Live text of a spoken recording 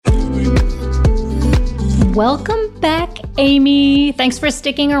Welcome back, Amy. Thanks for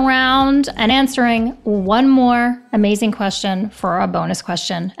sticking around and answering one more amazing question for our bonus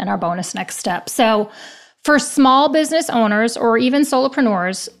question and our bonus next step. So for small business owners or even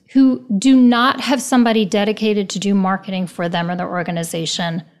solopreneurs who do not have somebody dedicated to do marketing for them or their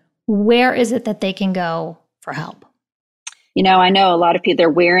organization, where is it that they can go for help? I know a lot of people, they're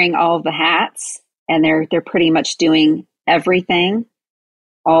wearing all of the hats and they're pretty much doing everything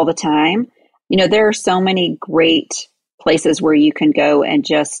all the time. There are so many great places where you can go and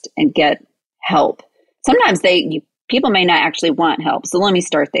get help. Sometimes people may not actually want help. So let me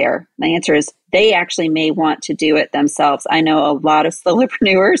start there. My answer is they actually may want to do it themselves. I know a lot of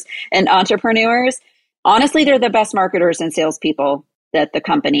solopreneurs and entrepreneurs. Honestly, they're the best marketers and salespeople that the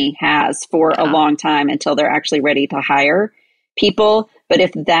company has for a long time until they're actually ready to hire people. But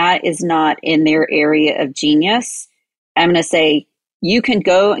if that is not in their area of genius, I'm going to say, you can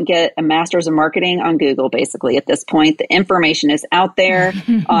go and get a master's of marketing on Google, basically, at this point. The information is out there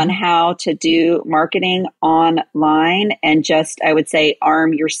on how to do marketing online and I would say,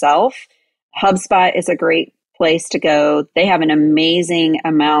 arm yourself. HubSpot is a great place to go. They have an amazing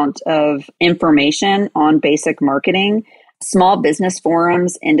amount of information on basic marketing, small business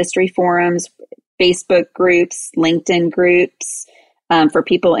forums, industry forums, Facebook groups, LinkedIn groups. For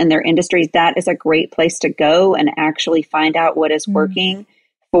people in their industries, that is a great place to go and actually find out what is working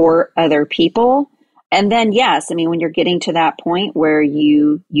for other people. And then, yes, when you're getting to that point where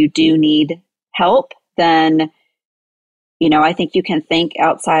you do need help, then, I think you can think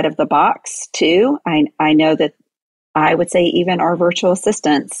outside of the box too. I know that I would say even our virtual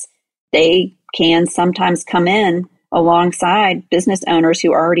assistants, they can sometimes come in alongside business owners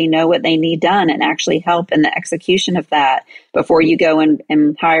who already know what they need done and actually help in the execution of that before you go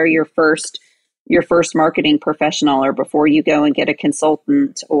and hire your first marketing professional, or before you go and get a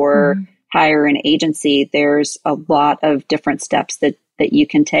consultant or hire an agency. There's a lot of different steps that you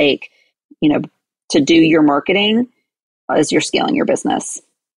can take, to do your marketing as you're scaling your business.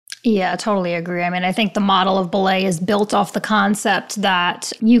 Yeah, I totally agree. I think the model of Belay is built off the concept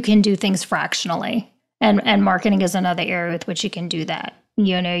that you can do things fractionally. And marketing is another area with which you can do that.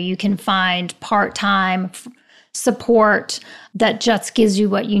 You can find part-time support that just gives you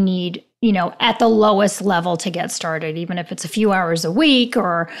what you need, at the lowest level to get started, even if it's a few hours a week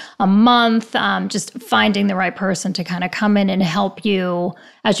or a month, just finding the right person to kind of come in and help you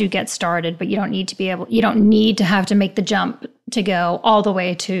as you get started. But you don't need to have to make the jump to go all the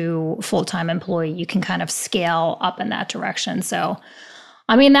way to full-time employee. You can kind of scale up in that direction. So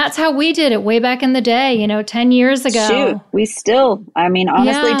that's how we did it way back in the day, 10 years ago. Shoot, we still,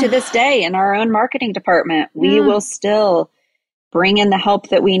 honestly, to this day in our own marketing department, we will still bring in the help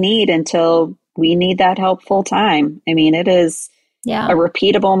that we need until we need that help full time. It is a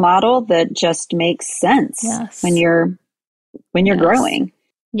repeatable model that just makes sense when you're growing.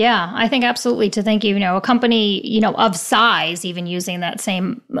 Yeah, I think absolutely to think, a company, of size, even using that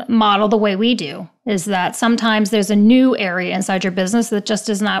same model the way we do, is that sometimes there's a new area inside your business that just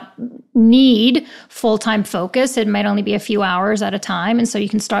does not need full-time focus. It might only be a few hours at a time. And so you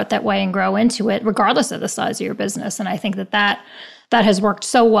can start that way and grow into it regardless of the size of your business. And I think that has worked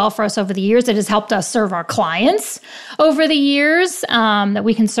so well for us over the years. It has helped us serve our clients over the years, that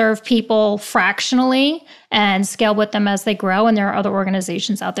we can serve people fractionally and scale with them as they grow. And there are other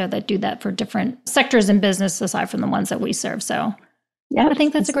organizations out there that do that for different sectors in business aside from the ones that we serve. So yeah, I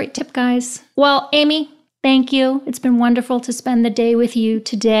think that's a great tip, guys. Well, Amy, thank you. It's been wonderful to spend the day with you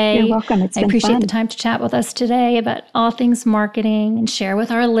today. You're welcome. I appreciate the time to chat with us today about all things marketing and share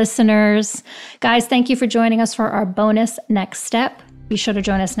with our listeners. Guys, thank you for joining us for our bonus next step. Be sure to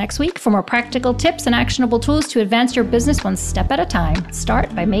join us next week for more practical tips and actionable tools to advance your business one step at a time.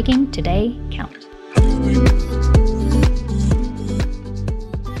 Start by making today count.